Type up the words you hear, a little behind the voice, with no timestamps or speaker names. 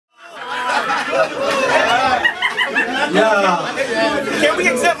Yeah. Can we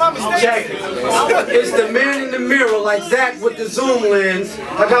accept my mistakes? Check it. It's the man in the mirror like Zach with the zoom lens.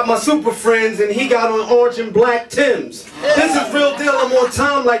 I got my super friends and he got on orange and black Timbs. This is real deal, I'm on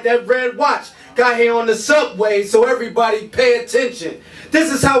time like that red watch. Got here on the subway, so everybody pay attention.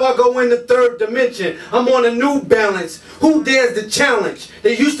 This is how I go in the third dimension. I'm on a new balance. Who dares to challenge?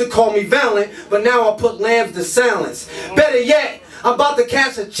 They used to call me Valiant, but now I put lambs to silence. Better yet, I'm about to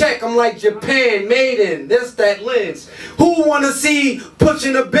cash a check. I'm like Japan, Maiden, this, that lens. Who wanna see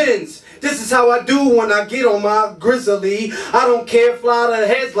pushing the bins? This is how I do when I get on my grizzly. I don't care, fly the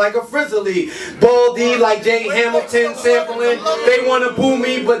heads like a frizzly. Baldy like Jay Hamilton sampling. They wanna boo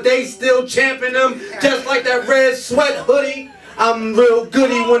me, but they still champing them. Just like that red sweat hoodie. I'm real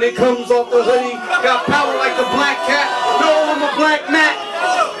goody when it comes off the hoodie. Got power like the black cat. No, I'm a black Mac.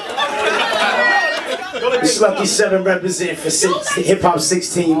 It's Lucky 7 representing for Hip Hop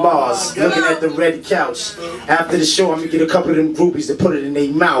 16 bars. Looking at the red couch. After the show, I'm gonna get a couple of them groupies to put it in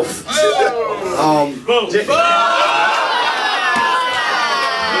their mouth. Hold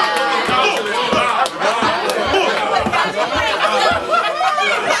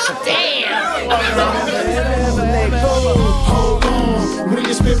on, when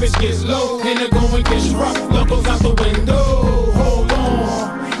your spirits get low and the going gets rough, love goes out the window. Hold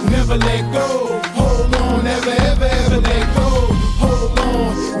on, never let go. Hold on, never ever ever let go. Hold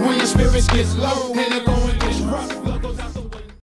on, when your spirits get low.